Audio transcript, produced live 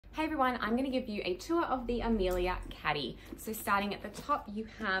Hey everyone, I'm going to give you a tour of the Amelia Caddy. So starting at the top, you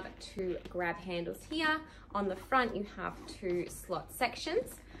have two grab handles here. On the front, you have two slot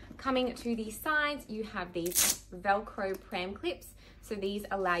sections. Coming to the sides, you have these Velcro pram clips. So these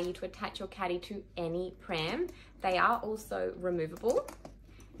allow you to attach your caddy to any pram. They are also removable.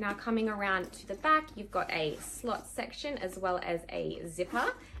 Now coming around to the back, you've got a slot section as well as a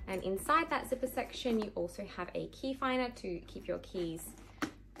zipper. And inside that zipper section, you also have a key finder to keep your keys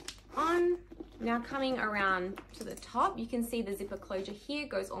on. Now coming around to the top, you can see the zipper closure here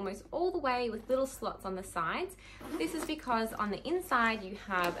goes almost all the way with little slots on the sides. This is because on the inside you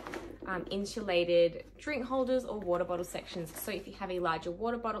have insulated drink holders or water bottle sections. So if you have a larger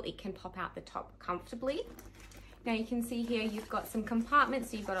water bottle, it can pop out the top comfortably. Now you can see here you've got some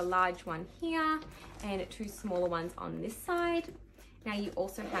compartments. So you've got a large one here and two smaller ones on this side. Now you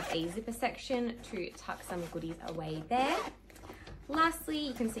also have a zipper section to tuck some goodies away there. Lastly,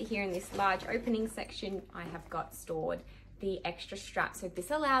 you can see here in this large opening section, I have got stored the extra strap. So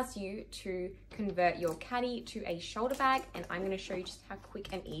this allows you to convert your caddy to a shoulder bag, and I'm going to show you just how quick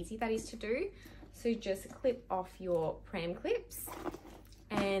and easy that is to do. So just clip off your pram clips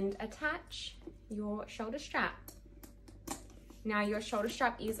and attach your shoulder strap. Now your shoulder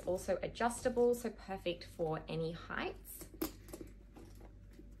strap is also adjustable, so perfect for any heights.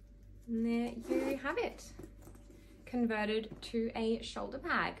 And there you have it, converted to a shoulder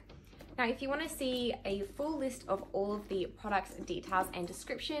bag. Now, if you want to see a full list of all of the products, details and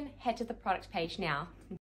description, head to the product page now.